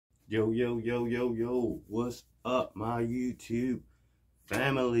Yo, yo, yo, yo, yo. What's up, my YouTube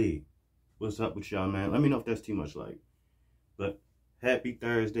family? What's up with y'all, man? Let me know if that's too much like. But happy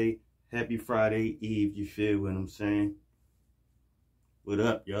Thursday, happy Friday Eve, you feel what I'm saying? What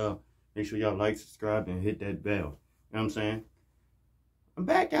up, y'all? Make sure y'all like, subscribe, and hit that bell. You know what I'm saying? I'm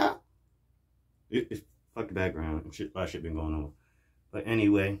back, y'all. It's fuck the background. A lot of shit been going on. But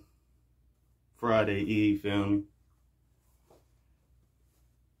anyway, Friday Eve, feel me?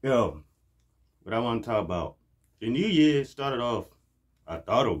 Yo, what I want to talk about. The new year started off, I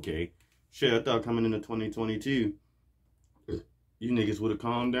thought okay. Shit, I thought coming into 2022, you niggas would have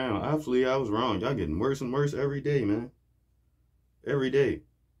calmed down. Obviously, I was wrong. Y'all getting worse and worse every day, man. Every day.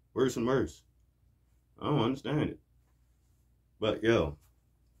 Worse and worse. I don't understand it. But, yo,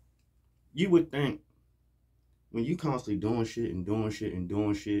 you would think when you constantly doing shit and doing shit and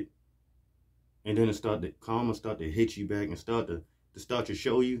doing shit, and then karma start to hit you back and start to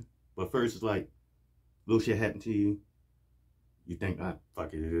show you. But first it's like, little shit happened to you. You think, fuck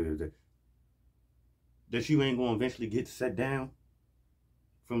it. That you ain't gonna eventually get set down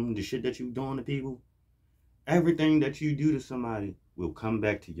from the shit that you doing to people. Everything that you do to somebody will come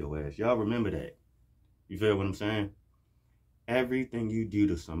back to your ass. Y'all remember that. You feel what I'm saying? Everything you do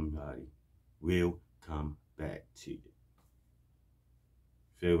to somebody will come back to you.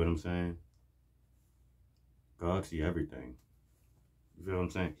 Feel what I'm saying? God sees everything. You feel what I'm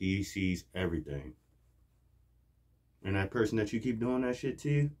saying? He sees everything. And that person that you keep doing that shit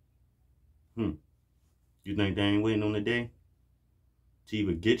to, you think they ain't waiting on the day to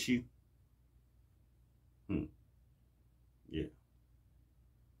even get you? Yeah.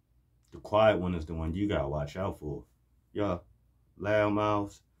 The quiet one is the one you gotta watch out for. Y'all loud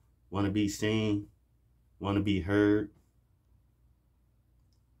mouths, wanna be seen, wanna be heard.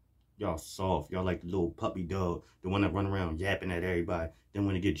 Y'all soft. Y'all like the little puppy dog, the one that run around yapping at everybody. Then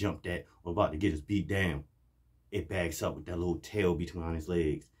when they get jumped at or about to get his beat down, it backs up with that little tail between his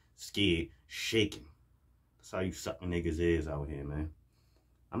legs, scared, shaking. That's how you sucking niggas' ears out here, man.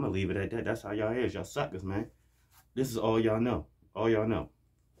 I'm gonna leave it at that. That's how y'all is. Y'all suckers, man. This is all y'all know. All y'all know.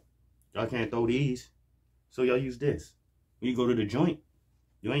 Y'all can't throw these, so y'all use this. When you go to the joint,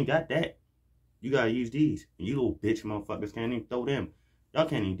 you ain't got that. You gotta use these. And you little bitch motherfuckers can't even throw them. Y'all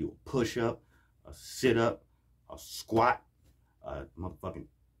can't even do a push-up, a sit-up, a squat, a motherfucking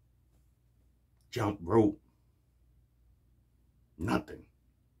jump rope. Nothing.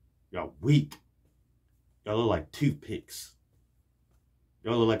 Y'all weak. Y'all look like toothpicks.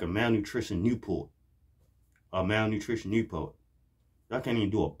 Y'all look like a malnutrition Newport. A malnutrition Newport. Y'all can't even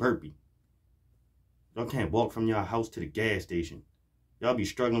do a burpee. Y'all can't walk from y'all house to the gas station. Y'all be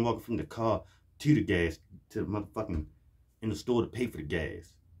struggling walking from the car to the gas, to the motherfucking in the store to pay for the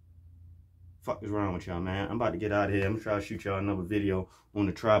gas. Fuck is wrong with y'all, man? I'm about to get out of here. I'm gonna try to shoot y'all another video on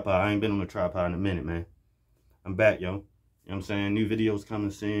the tripod. I ain't been on the tripod in a minute, man. I'm back, yo. You know what I'm saying? New videos coming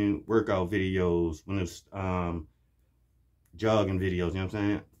soon. Workout videos. When it's jogging videos, you know what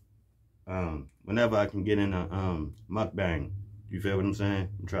I'm saying? Whenever I can get in a mukbang. You feel what I'm saying?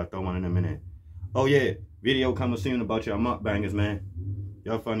 I'm trying to throw one in a minute. Oh yeah, video coming soon about y'all mukbangers, man.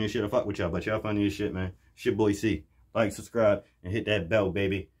 Y'all funny as shit. I fuck with y'all, but y'all funny as shit, man. It's your boy C. Like, subscribe, and hit that bell,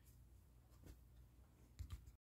 baby.